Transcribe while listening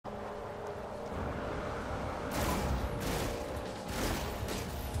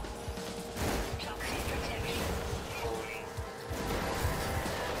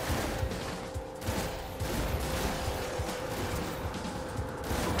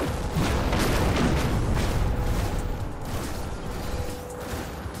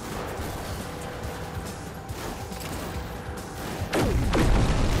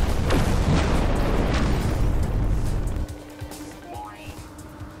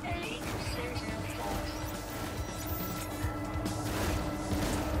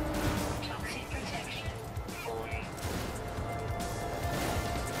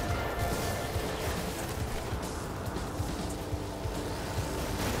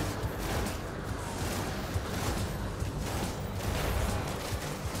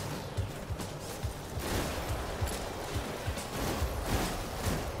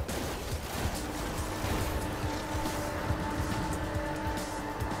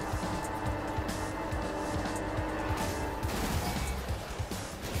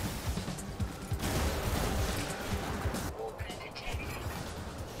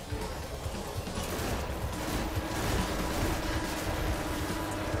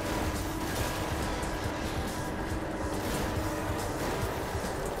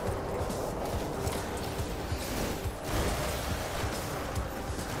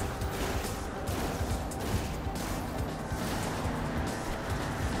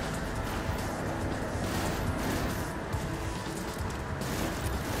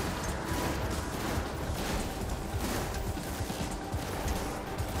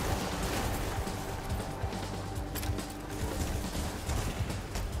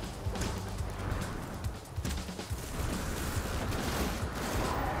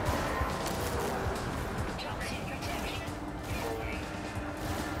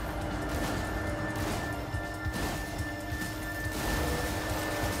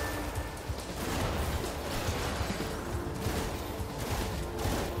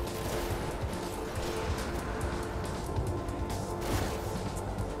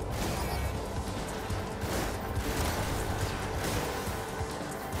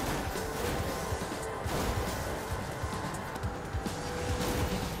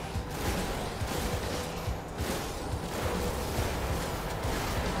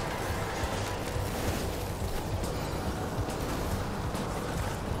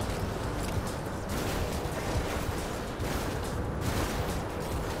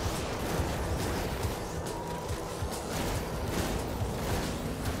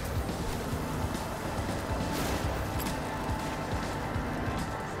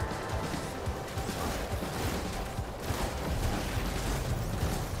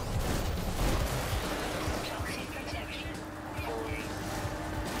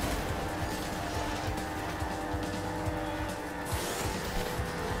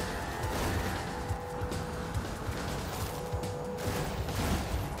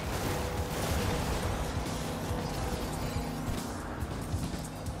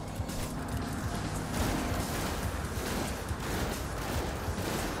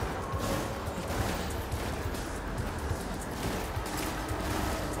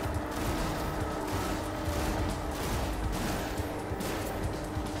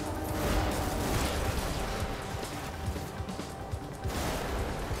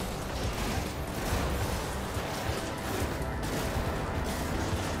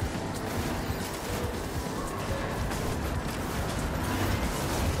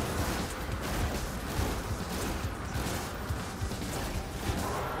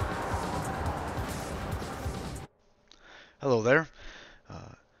Hello there.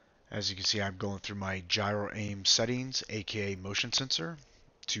 Uh, as you can see, I'm going through my Gyro Aim settings, aka motion sensor.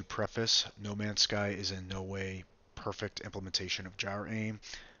 To preface, No Man's Sky is in no way perfect implementation of Gyro Aim.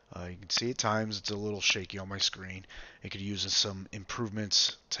 You can see at times it's a little shaky on my screen. It could use some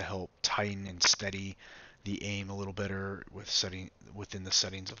improvements to help tighten and steady the aim a little better within the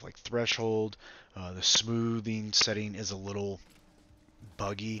settings of like threshold. The smoothing setting is a little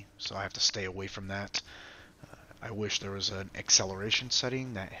buggy, so I have to stay away from that. I wish there was an acceleration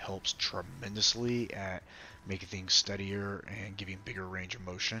setting that helps tremendously at making things steadier and giving bigger range of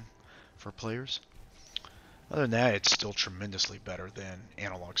motion for players. Other than that, it's still tremendously better than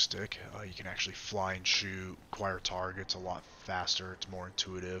analog stick. You can actually fly and shoot, acquire targets a lot faster. It's more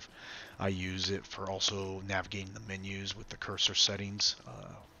intuitive. I use it for also navigating the menus with the cursor settings.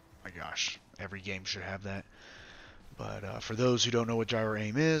 My gosh, every game should have that. But for those who don't know what gyro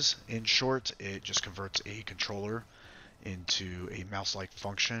aim is, in short, it just converts a controller into a mouse-like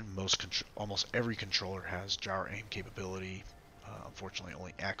function. Almost every controller has gyro aim capability. Unfortunately,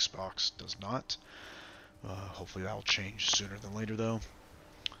 only Xbox does not. Hopefully that will change sooner than later, though.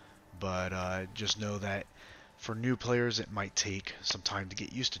 But just know that for new players, it might take some time to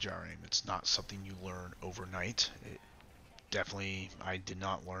get used to gyro aim. It's not something you learn overnight. I did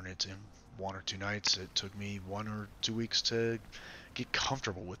not learn it in 1 or 2 nights. It took me 1 or 2 weeks to get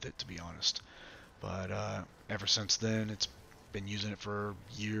comfortable with it, to be honest. But ever since then, it's been using it for a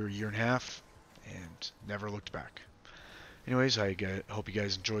year and a half, and never looked back. Anyways, hope you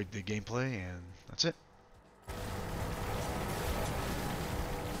guys enjoyed the gameplay, and that's it.